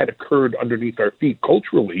shift had occurred underneath our feet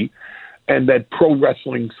culturally, and that pro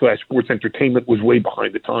wrestling / sports entertainment was way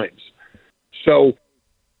behind the times. So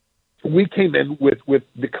we came in with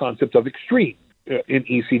the concept of Extreme in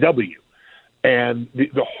ECW. And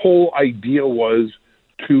the whole idea was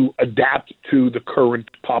to adapt to the current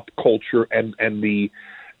pop culture and the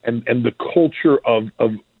culture of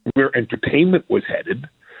where entertainment was headed,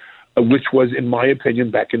 which was, in my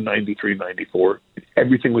opinion, back in 93, 94,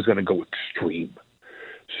 everything was going to go extreme.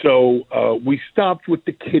 So we stopped with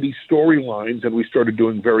the kiddie storylines and we started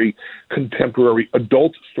doing very contemporary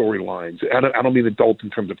adult storylines. And I don't mean adult in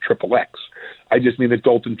terms of XXX. I just mean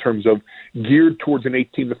adult in terms of geared towards an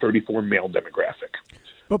 18 to 34 male demographic.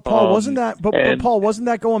 But Paul, wasn't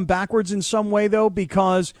that going backwards in some way though?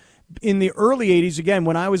 Because in the early 80s, again,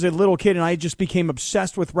 when I was a little kid and I just became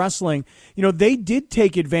obsessed with wrestling, they did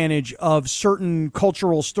take advantage of certain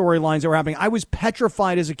cultural storylines that were happening. I was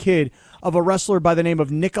petrified as a kid of a wrestler by the name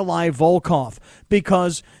of Nikolai Volkov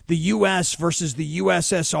because the U.S. versus the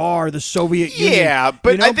USSR, the Soviet Union. Yeah,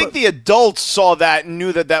 but I think the adults saw that and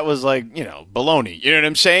knew that was like, baloney. You know what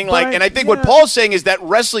I'm saying? And I think what Paul's saying is that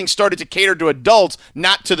wrestling started to cater to adults,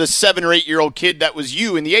 not to the 7 or 8-year-old kid that was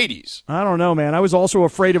you in the 80s. I don't know, man. I was also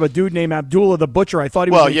afraid of a dude named Abdullah the Butcher. I thought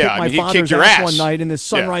he was going to kick my father's ass one night in this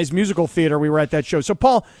Sunrise Musical Theater. We were at that show. So,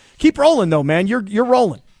 Paul, keep rolling, though, man. You're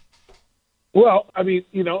rolling. Well, I mean,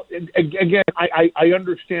 again, I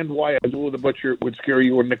understand why Abdullah the Butcher would scare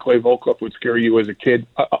you or Nikolai Volkov would scare you as a kid.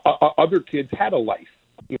 Other kids had a life,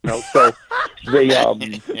 so they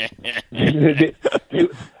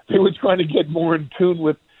were trying to get more in tune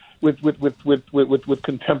with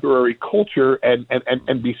contemporary culture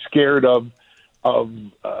and be scared of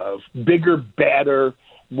bigger, badder,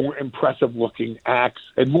 more impressive looking acts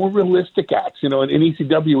and more realistic acts. In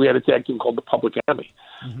ECW we had a tag team called the Public Enemy,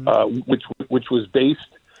 which was based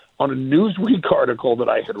on a Newsweek article that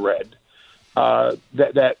I had read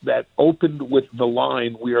that opened with the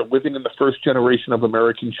line, "We are living in the first generation of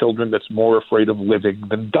American children that's more afraid of living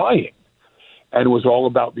than dying." And it was all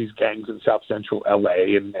about these gangs in South Central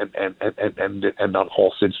LA and on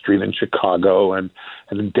Halsted Street in Chicago and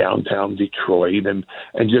in downtown Detroit and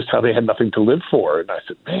just how they had nothing to live for. And I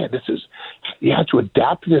said, man, you have to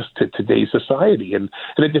adapt this to today's society. And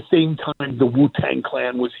at the same time, the Wu-Tang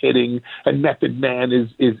Clan was hitting, and Method Man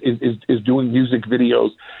is doing music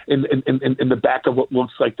videos in the back of what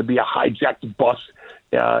looks like to be a hijacked bus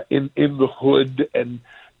in the hood. And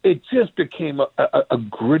it just became a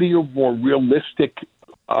grittier, more realistic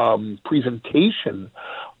presentation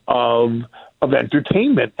of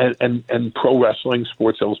entertainment, and pro wrestling,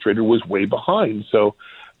 Sports Illustrated was way behind. So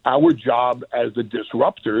our job as the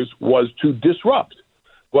disruptors was to disrupt,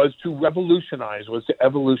 was to revolutionize, was to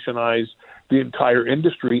evolutionize the entire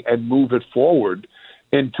industry and move it forward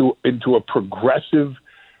into a progressive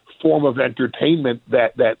form of entertainment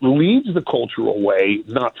that leads the cultural way,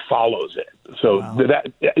 not follows it. So wow.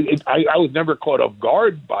 I was never caught off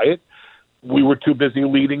guard by it. We were too busy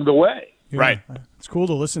leading the way. Yeah, right. It's cool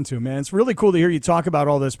to listen to, man. It's really cool to hear you talk about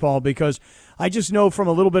all this, Paul, because I just know from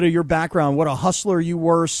a little bit of your background what a hustler you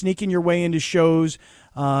were, sneaking your way into shows,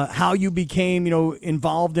 how you became,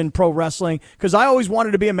 involved in pro wrestling. Because I always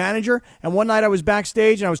wanted to be a manager, and one night I was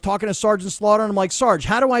backstage and I was talking to Sergeant Slaughter, and I'm like, Sarge,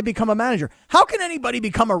 how do I become a manager? How can anybody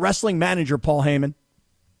become a wrestling manager, Paul Heyman?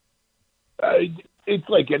 It's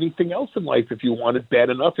like anything else in life. If you want it bad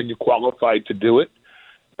enough and you're qualified to do it,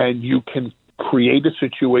 and you can create a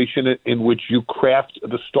situation in which you craft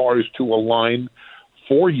the stars to align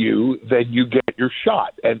for you, then you get your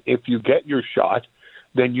shot. And if you get your shot,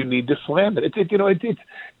 then you need to slam it.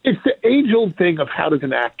 It's the age-old thing of how does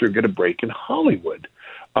an actor get a break in Hollywood?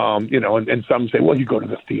 And some say, well, you go to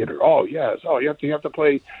the theater. Oh, yes. Oh, you have to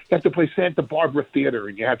play Santa Barbara Theater,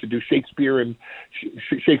 and you have to do Shakespeare in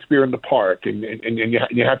the Park, and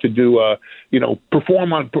you have to do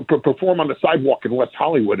perform on the sidewalk in West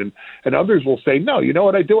Hollywood, and others will say, no, you know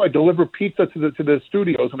what I do? I deliver pizza to the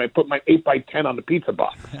studios, and I put my 8x10 on the pizza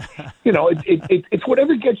box. It's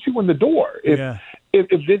whatever gets you in the door.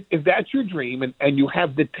 If that's your dream, and you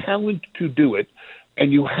have the talent to do it,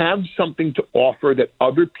 and you have something to offer that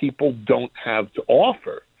other people don't have to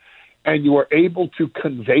offer, and you are able to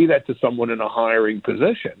convey that to someone in a hiring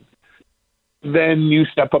position, then you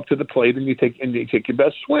step up to the plate and you take your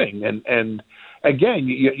best swing. And again,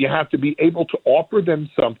 you have to be able to offer them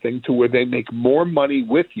something to where they make more money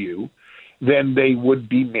with you than they would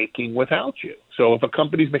be making without you. So if a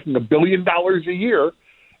company's making $1 billion a year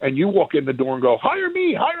and you walk in the door and go, hire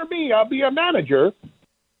me, I'll be a manager,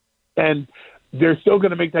 and they're still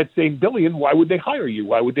going to make that same billion, why would they hire you?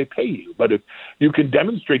 Why would they pay you? But if you can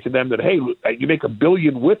demonstrate to them that, hey, you make $1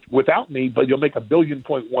 billion without me, but you'll make $1.1 billion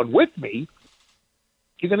with me,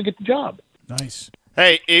 you're going to get the job. Nice.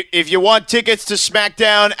 Hey, if you want tickets to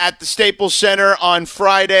SmackDown at the Staples Center on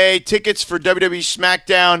Friday, tickets for WWE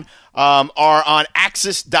SmackDown are on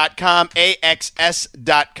Axis.com,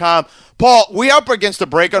 AXS.com. Paul, we are up against the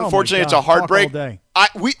break. Unfortunately, it's a hard break.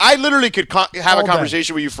 I literally could have a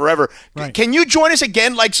conversation with you forever. Right. Can you join us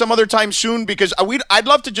again like some other time soon? Because I'd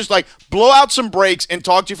love to just like blow out some breaks and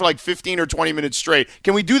talk to you for like 15 or 20 minutes straight.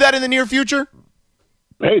 Can we do that in the near future?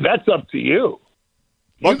 Hey, that's up to you.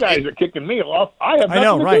 You guys are kicking me off. I have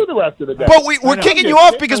nothing to do the rest of the day. But we're kicking you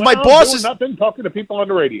off because my boss is nothing talking to people on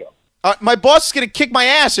the radio. My boss is going to kick my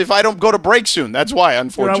ass if I don't go to break soon. That's why,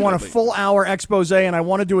 unfortunately. Dude, I want a full hour expose, and I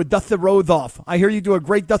want to do a Doth the Roth off. I hear you do a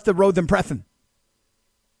great Doth the Roth impression.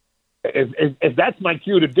 If that's my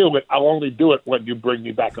cue to do it, I'll only do it when you bring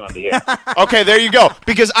me back on the air. Okay, there you go.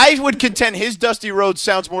 Because I would contend his Dusty Rhodes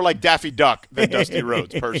sounds more like Daffy Duck than Dusty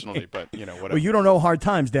Rhodes, personally. But, whatever. Well, you don't know hard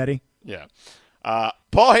times, Daddy. Yeah.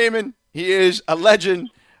 Paul Heyman, he is a legend.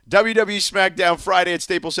 WWE SmackDown Friday at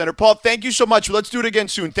Staples Center. Paul, thank you so much. Let's do it again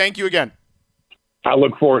soon. Thank you again. I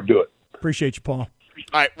look forward to it. Appreciate you, Paul. All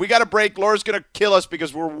right, we got a break. Laura's going to kill us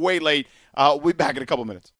because we're way late. We'll be back in a couple minutes.